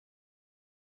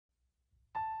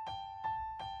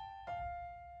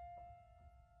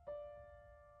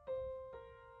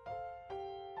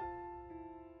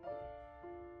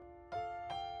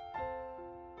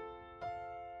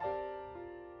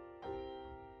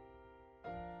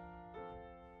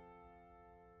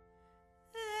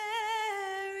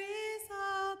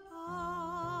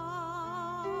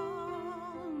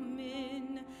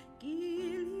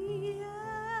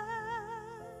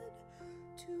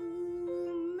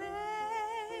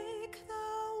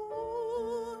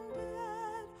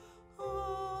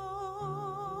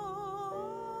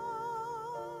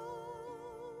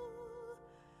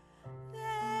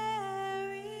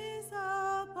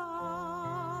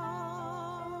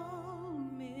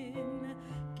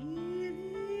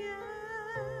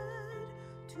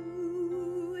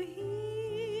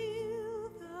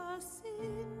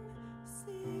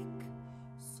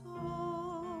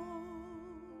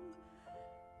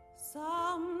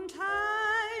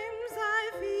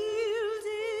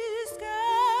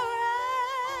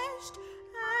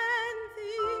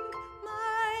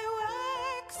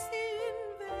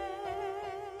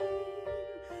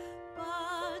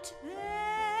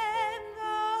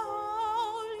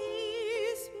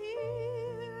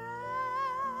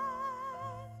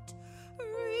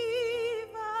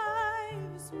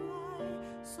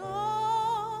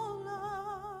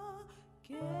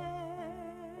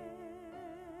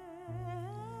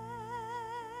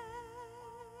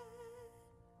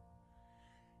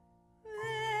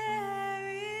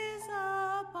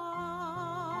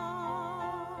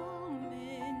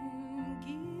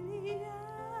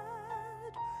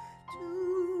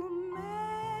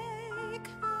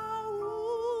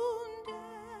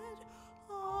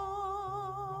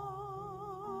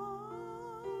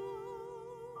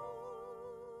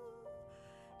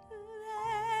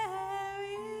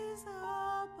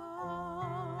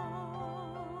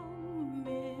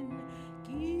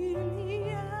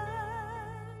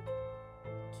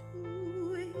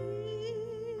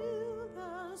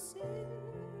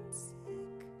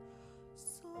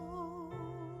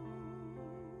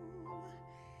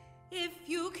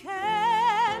you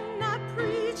cannot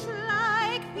preach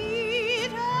like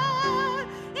Peter,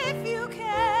 if you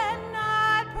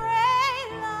cannot pray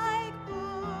like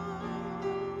Paul,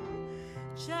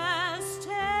 just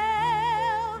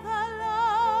tell the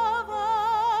love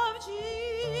of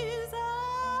Jesus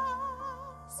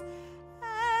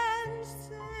and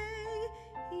say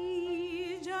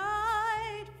he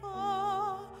died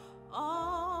for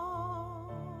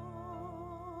all.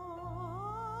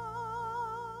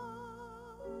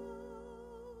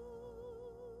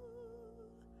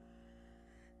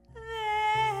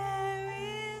 There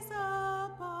is a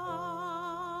balm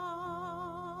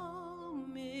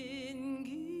in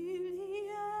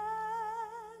Gilead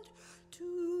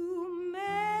to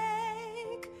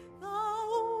make the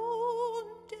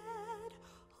wounded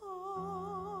whole.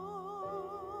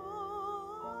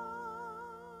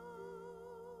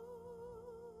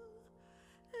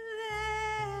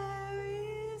 There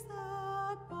is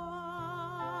a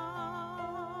balm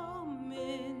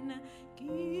in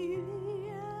Gilead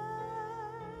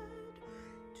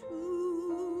to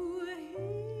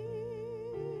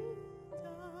heal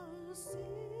the sin-sick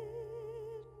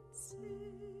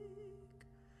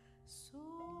soul.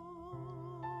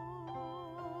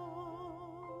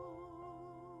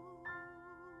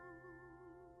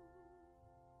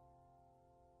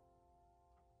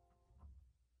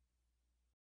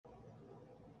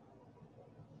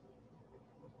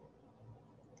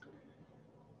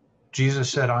 Jesus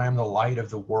said, I am the light of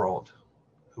the world.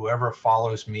 Whoever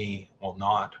follows me will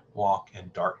not walk in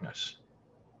darkness,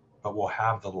 but will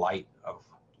have the light of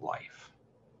life.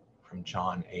 From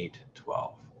John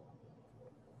 8:12.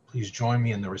 Please join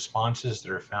me in the responses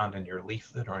that are found in your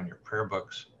leaflet or in your prayer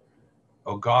books.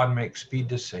 O God, make speed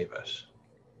to save us.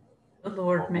 The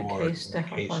Lord, O make Lord, haste to make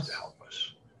help haste us. to help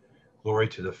us. Glory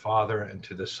to the Father, and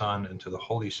to the Son, and to the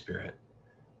Holy Spirit,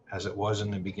 as it was in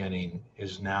the beginning,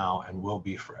 is now, and will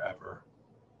be forever.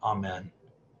 Amen.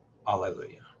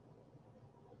 Alleluia.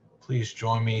 Please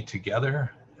join me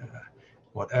together,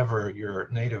 whatever your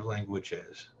native language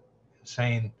is, in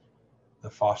saying the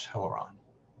Phos Hilaron,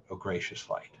 O gracious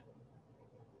light.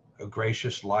 O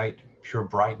gracious light, pure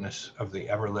brightness of the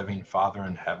ever-living Father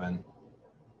in heaven,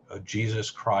 O Jesus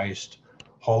Christ,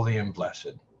 holy and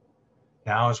blessed.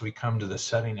 Now as we come to the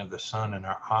setting of the sun and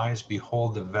our eyes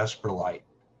behold the vesper light,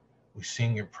 we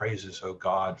sing your praises, O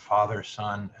God, Father,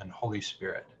 Son, and Holy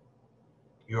Spirit.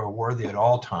 You are worthy at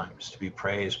all times to be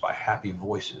praised by happy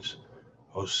voices,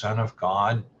 O Son of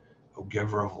God, O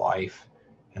Giver of life,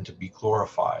 and to be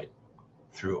glorified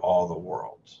through all the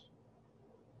worlds.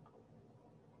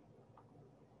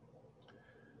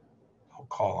 I'll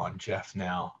call on Jeff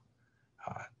now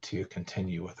to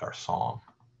continue with our psalm.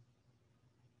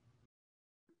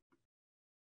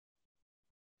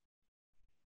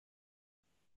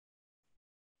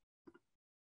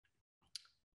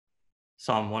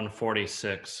 Psalm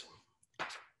 146.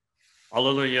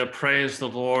 Alleluia, praise the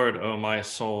Lord, O my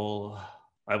soul.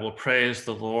 I will praise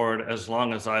the Lord as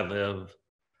long as I live.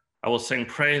 I will sing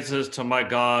praises to my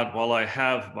God while I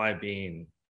have my being.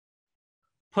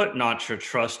 Put not your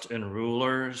trust in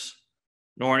rulers,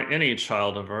 nor in any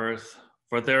child of earth,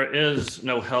 for there is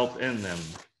no help in them.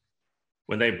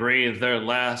 When they breathe their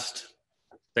last,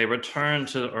 they return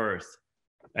to earth,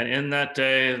 and in that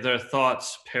day their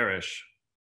thoughts perish.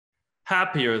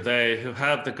 Happy are they who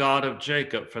have the God of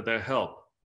Jacob for their help,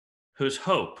 whose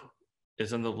hope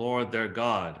is in the Lord their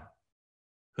God,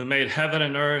 who made heaven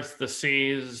and earth, the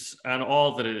seas, and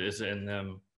all that is in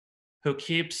them, who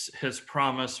keeps his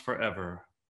promise forever,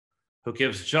 who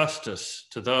gives justice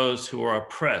to those who are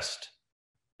oppressed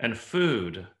and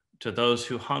food to those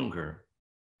who hunger.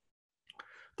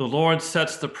 The Lord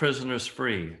sets the prisoners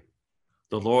free.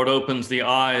 The Lord opens the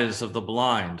eyes of the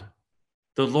blind.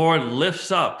 The Lord lifts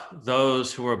up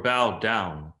those who are bowed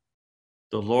down.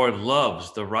 The Lord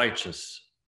loves the righteous.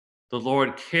 The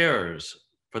Lord cares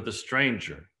for the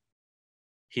stranger.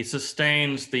 He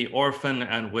sustains the orphan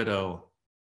and widow,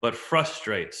 but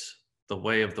frustrates the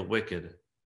way of the wicked.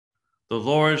 The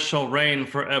Lord shall reign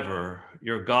forever,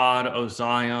 your God, O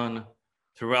Zion,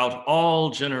 throughout all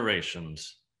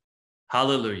generations.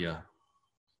 Hallelujah.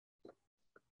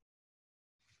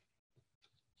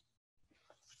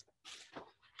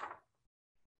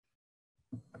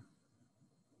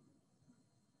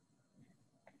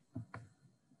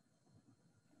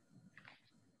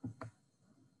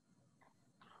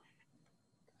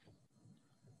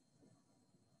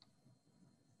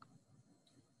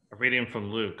 A reading from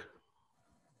Luke.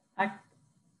 I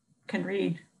can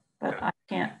read, but I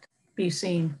can't be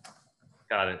seen.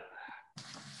 Got it.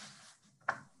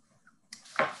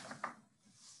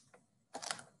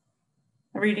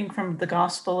 A reading from the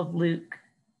Gospel of Luke.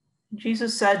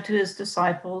 Jesus said to his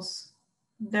disciples,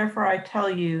 "Therefore I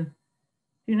tell you,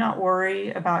 do not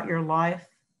worry about your life,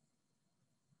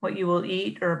 what you will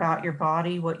eat, or about your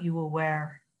body, what you will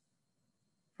wear.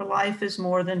 For life is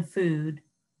more than food,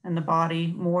 and the body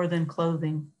more than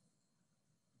clothing.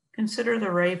 Consider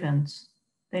the ravens.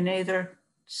 They neither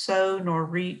sow nor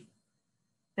reap.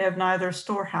 They have neither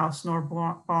storehouse nor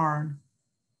barn,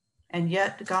 and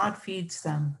yet God feeds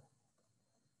them.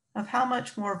 Of how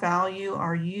much more value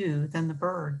are you than the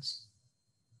birds?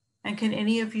 And can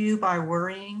any of you, by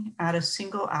worrying, add a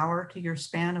single hour to your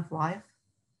span of life?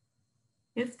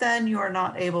 If then you are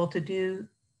not able to do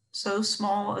so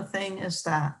small a thing as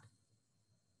that,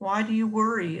 why do you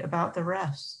worry about the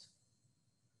rest?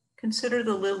 Consider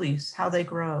the lilies, how they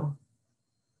grow.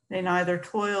 They neither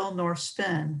toil nor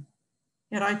spin.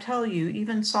 Yet I tell you,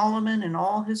 even Solomon in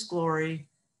all his glory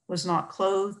was not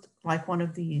clothed like one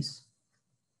of these.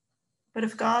 But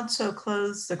if God so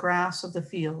clothes the grass of the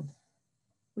field,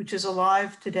 which is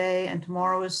alive today and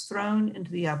tomorrow is thrown into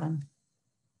the oven,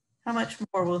 how much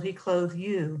more will he clothe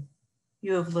you,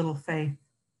 you of little faith?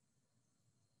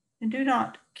 And do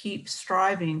not keep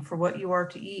striving for what you are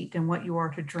to eat and what you are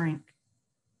to drink,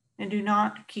 and do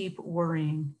not keep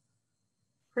worrying.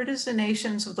 For it is the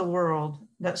nations of the world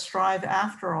that strive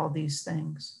after all these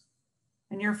things,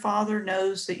 and your Father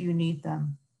knows that you need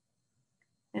them.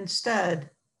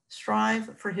 Instead,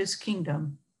 strive for his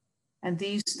kingdom, and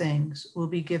these things will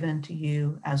be given to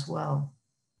you as well."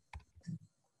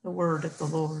 The word of the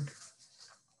Lord.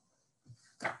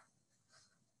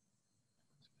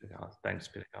 Thanks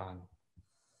be to God.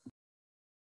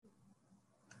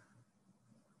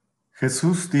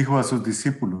 Jesús dijo a sus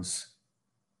discípulos: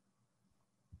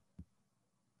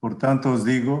 "Por tanto os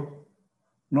digo,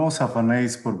 no os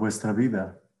afanéis por vuestra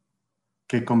vida,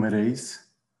 qué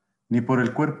comeréis, ni por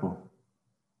el cuerpo,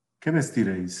 qué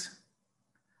vestiréis.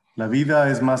 La vida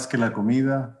es más que la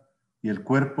comida, y el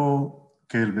cuerpo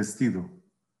que el vestido.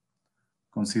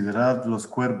 Considerad los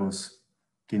cuervos,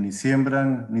 que ni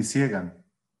siembran ni siegan,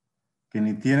 que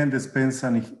ni tienen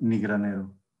despensa ni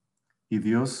granero, y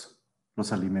Dios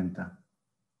los alimenta.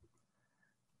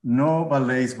 ¿No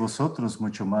valéis vosotros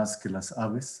mucho más que las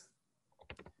aves?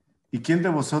 ¿Y quién de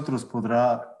vosotros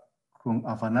podrá con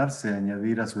afanarse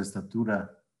añadir a su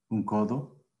estatura un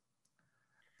codo?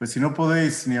 Pues si no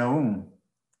podéis ni aún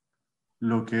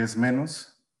lo que es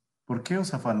menos, ¿por qué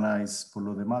os afanáis por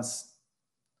lo demás?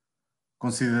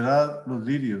 Considerad los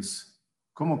lirios,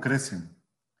 cómo crecen,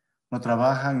 no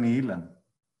trabajan ni hilan,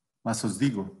 mas os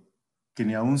digo que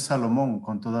ni aun Salomón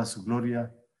con toda su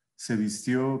gloria se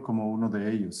vistió como uno de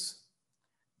ellos.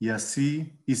 Y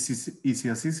si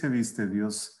así se viste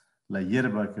Dios la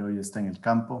hierba que hoy está en el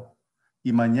campo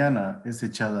y mañana es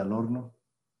echada al horno,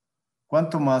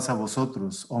 ¿cuánto más a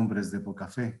vosotros, hombres de poca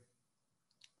fe?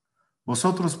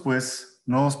 Vosotros, pues,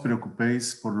 no os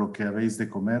preocupéis por lo que habéis de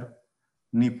comer,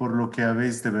 ni por lo que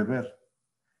habéis de beber,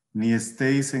 ni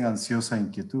estéis en ansiosa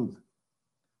inquietud,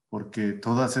 porque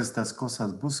todas estas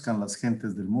cosas buscan las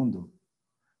gentes del mundo,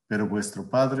 pero vuestro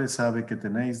Padre sabe que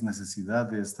tenéis necesidad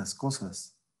de estas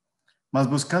cosas. Mas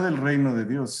buscad el reino de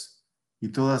Dios, y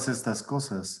todas estas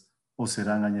cosas os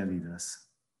serán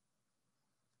añadidas.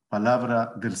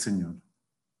 Palabra del Señor.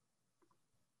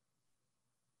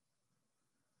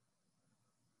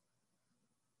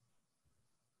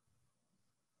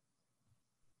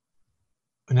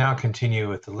 We now continue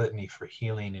with the litany for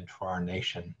healing and for our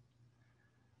nation.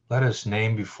 Let us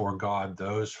name before God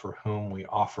those for whom we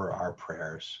offer our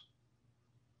prayers.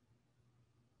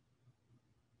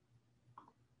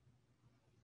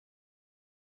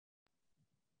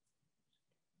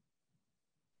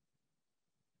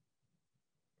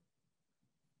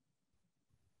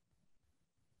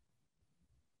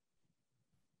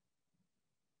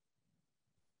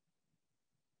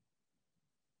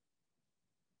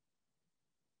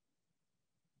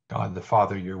 God the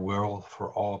Father, your will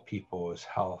for all people is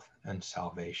health and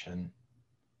salvation.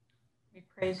 We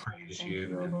praise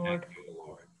you, O Lord. Thank you,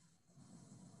 Lord.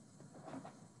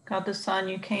 God the Son,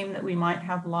 you came that we might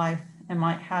have life and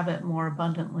might have it more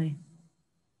abundantly.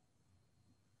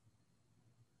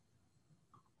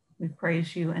 We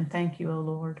praise you and thank you, O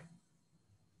Lord.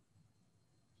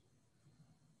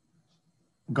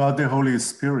 God the Holy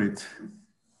Spirit,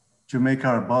 you make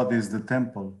our bodies the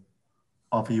temple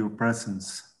of your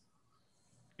presence.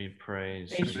 We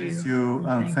praise Praise You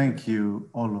and thank you, you,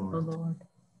 O O Lord. Lord.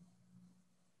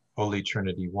 Holy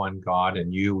Trinity, one God,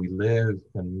 in you we live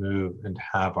and move and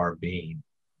have our being.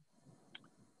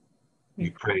 We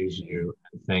praise you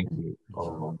and thank you, O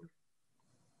Lord.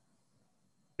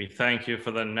 We thank you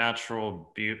for the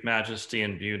natural majesty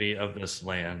and beauty of this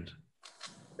land.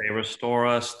 They restore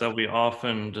us, though we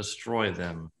often destroy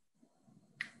them.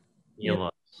 Heal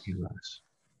us. Heal us.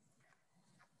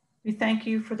 We thank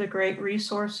you for the great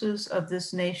resources of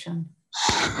this nation.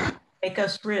 Make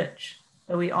us rich,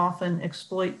 though we often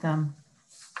exploit them.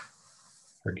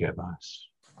 Forgive us.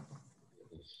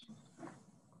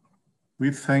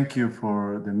 We thank you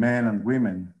for the men and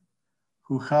women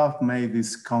who have made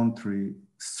this country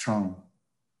strong.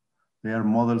 They are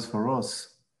models for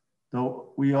us,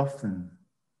 though we often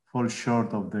fall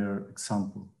short of their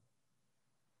example.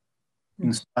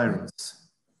 Inspire us.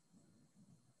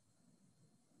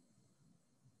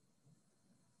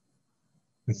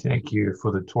 We thank you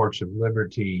for the torch of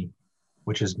liberty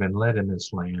which has been lit in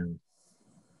this land.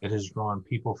 It has drawn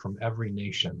people from every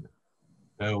nation,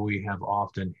 though we have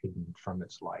often hidden from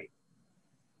its light.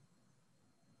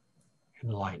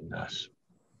 Enlighten us.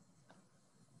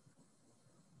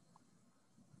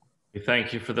 We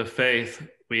thank you for the faith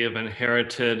we have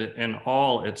inherited in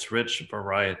all its rich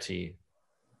variety.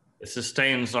 It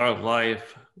sustains our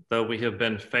life, though we have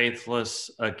been faithless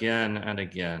again and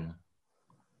again.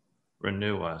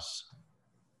 Renew us.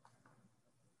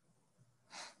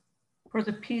 For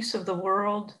the peace of the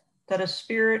world, that a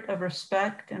spirit of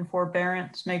respect and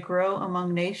forbearance may grow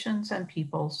among nations and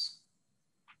peoples.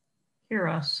 Hear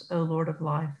us, O Lord of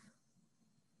life.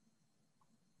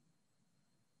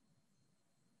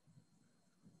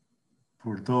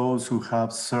 For those who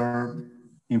have served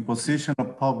in position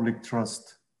of public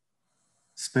trust,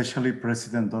 especially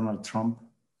President Donald Trump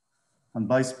and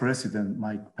Vice President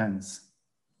Mike Pence,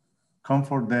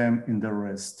 comfort them in their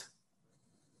rest.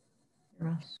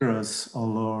 Hear us, O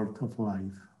Lord of life.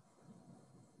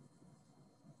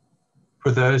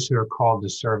 For those who are called to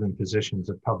serve in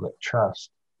positions of public trust,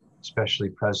 especially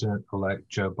President-elect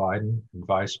Joe Biden and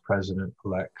Vice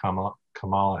President-elect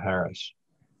Kamala Harris,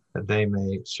 that they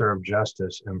may serve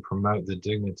justice and promote the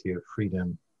dignity of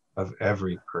freedom of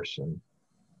every person.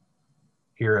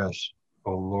 Hear us,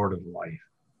 O Lord of life.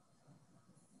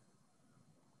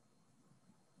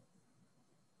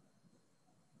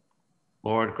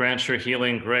 Lord, grant your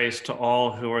healing grace to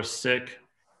all who are sick,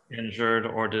 injured,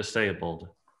 or disabled,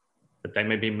 that they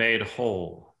may be made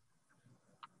whole.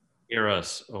 Hear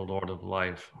us, O Lord of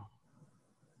life.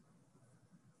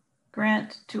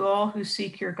 Grant to all who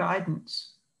seek your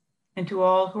guidance, and to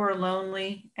all who are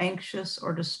lonely, anxious,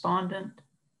 or despondent,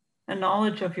 a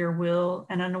knowledge of your will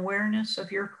and an awareness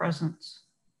of your presence.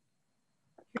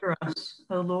 Hear us,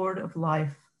 O Lord of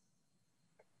life.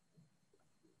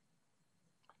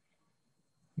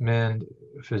 Mend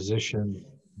physicians,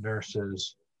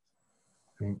 nurses,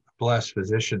 and bless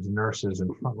physicians, nurses,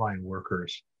 and frontline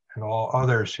workers, and all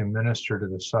others who minister to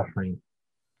the suffering,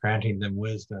 granting them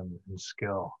wisdom and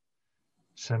skill,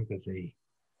 sympathy,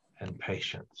 and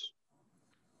patience.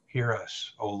 Hear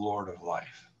us, O Lord of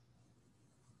life.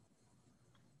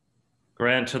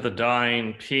 Grant to the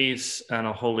dying peace and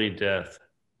a holy death,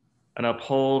 and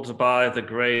uphold by the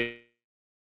grace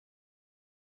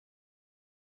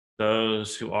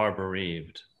those who are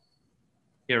bereaved.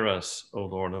 Hear us, O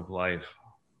Lord of life.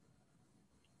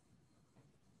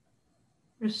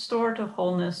 Restore to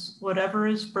wholeness whatever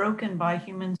is broken by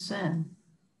human sin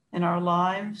in our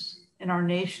lives, in our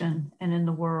nation, and in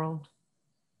the world.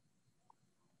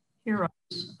 Hear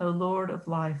us, O Lord of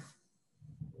life.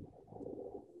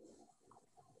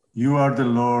 You are the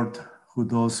Lord who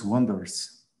does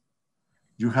wonders.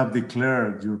 You have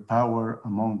declared your power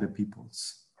among the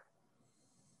peoples.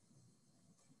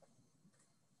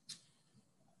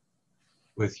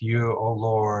 With you, O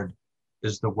Lord,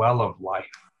 is the well of life,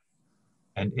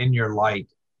 and in your light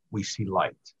we see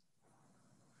light.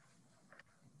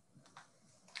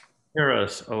 Hear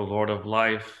us, O Lord of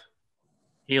life.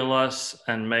 Heal us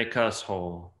and make us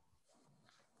whole.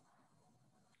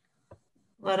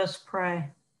 Let us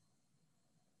pray.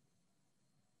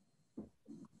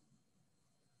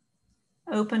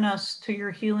 Open us to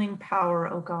your healing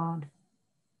power, O God.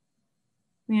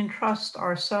 We entrust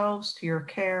ourselves to your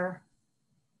care,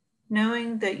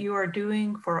 knowing that you are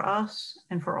doing for us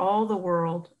and for all the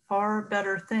world far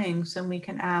better things than we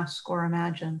can ask or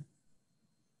imagine.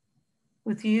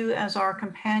 With you as our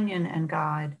companion and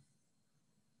guide,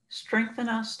 strengthen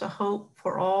us to hope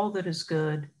for all that is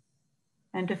good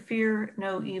and to fear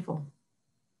no evil.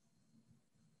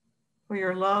 For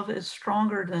your love is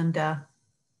stronger than death,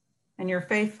 and your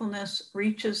faithfulness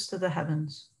reaches to the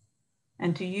heavens.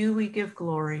 And to you we give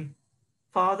glory,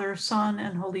 Father, Son,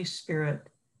 and Holy Spirit,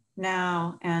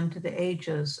 now and to the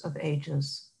ages of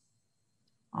ages.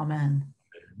 Amen.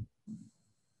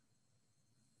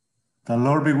 The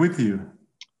Lord be with you.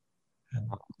 and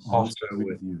also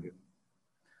with you. you.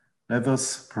 Let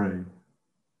us pray.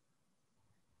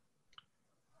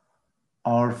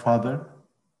 Our Father,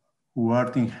 who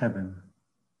art in heaven,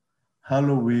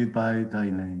 hallowed be thy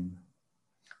name.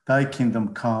 Thy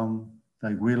kingdom come,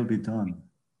 thy will be done,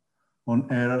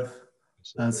 on earth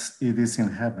as it is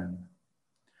in heaven.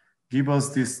 Give us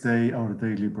this day our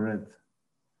daily bread,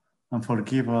 and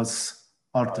forgive us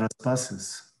our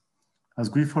trespasses,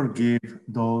 as we forgive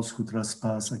those who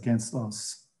trespass against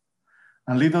us.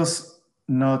 And lead us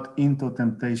not into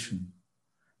temptation,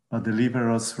 but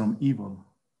deliver us from evil.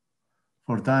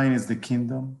 For thine is the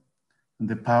kingdom, and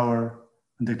the power,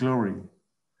 and the glory,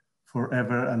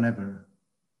 forever and ever.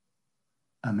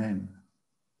 Amen.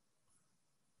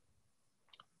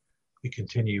 We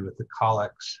continue with the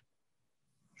collects.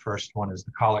 First one is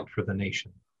the collect for the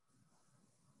nation.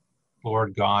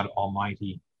 Lord God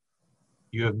Almighty,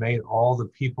 you have made all the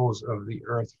peoples of the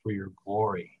earth for your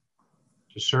glory,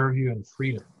 to serve you in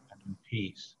freedom and in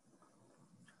peace.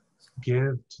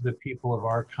 Give to the people of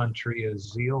our country a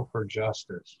zeal for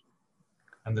justice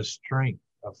and the strength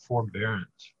of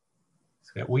forbearance,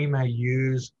 that we may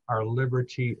use our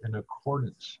liberty in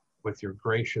accordance with your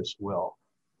gracious will,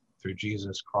 through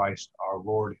Jesus Christ our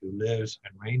Lord, who lives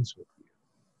and reigns with you,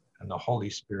 and the Holy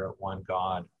Spirit, one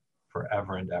God,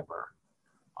 forever and ever.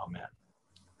 Amen.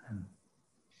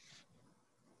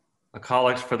 A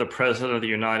collect for the President of the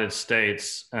United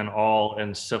States and all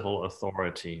in civil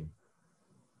authority.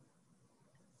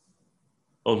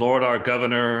 O Lord, our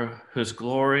Governor, whose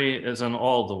glory is in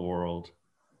all the world,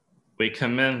 we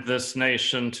commend this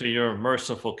nation to your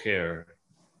merciful care,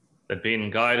 that being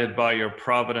guided by your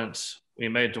providence, we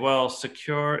may dwell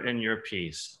secure in your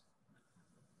peace.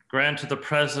 Grant to the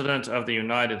President of the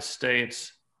United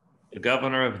States, the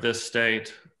Governor of this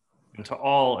state, and to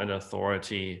all in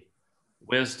authority,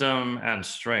 wisdom and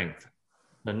strength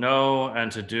to know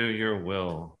and to do your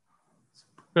will.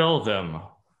 Fill them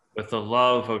with the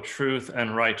love of truth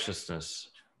and righteousness,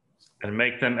 and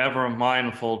make them ever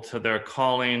mindful to their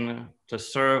calling to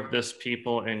serve this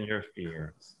people in your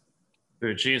fear.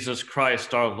 Through Jesus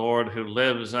Christ, our Lord, who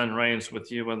lives and reigns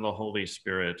with you in the Holy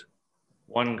Spirit,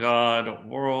 one God,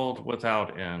 world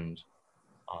without end.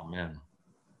 Amen.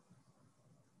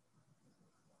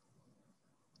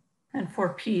 And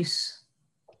for peace.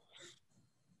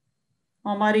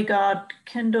 Almighty God,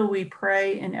 kindle, we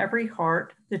pray, in every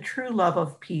heart the true love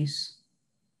of peace,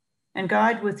 and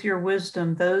guide with your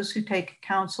wisdom those who take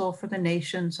counsel for the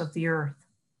nations of the earth,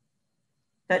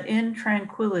 that in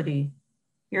tranquility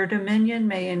your dominion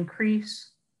may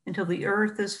increase until the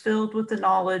earth is filled with the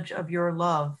knowledge of your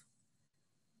love.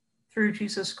 Through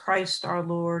Jesus Christ our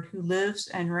Lord, who lives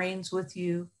and reigns with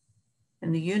you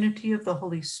in the unity of the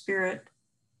Holy Spirit,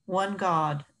 one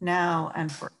God, now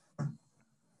and forever.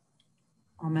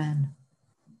 Amen.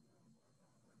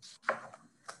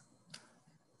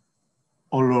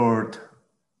 O Lord,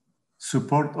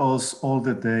 support us all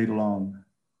the day long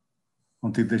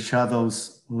until the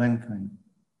shadows lengthen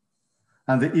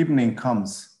and the evening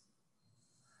comes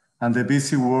and the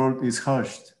busy world is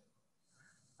hushed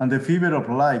and the fever of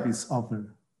life is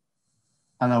over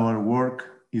and our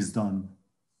work is done.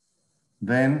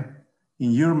 Then,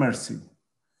 in your mercy,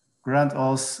 grant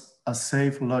us a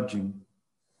safe lodging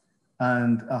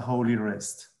and a holy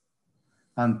rest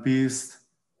and peace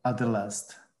at the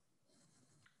last.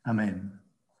 Amen.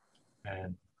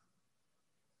 And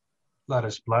let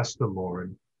us bless the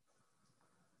Lord.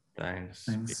 Thanks.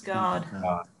 Thanks be to God.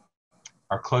 God.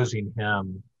 Our closing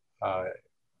hymn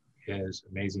is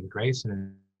Amazing Grace,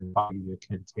 and I invite you to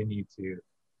continue to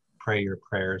pray your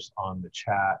prayers on the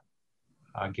chat.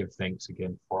 Give thanks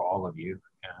again for all of you,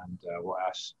 and we'll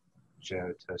ask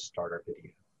Joe to start our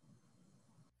video.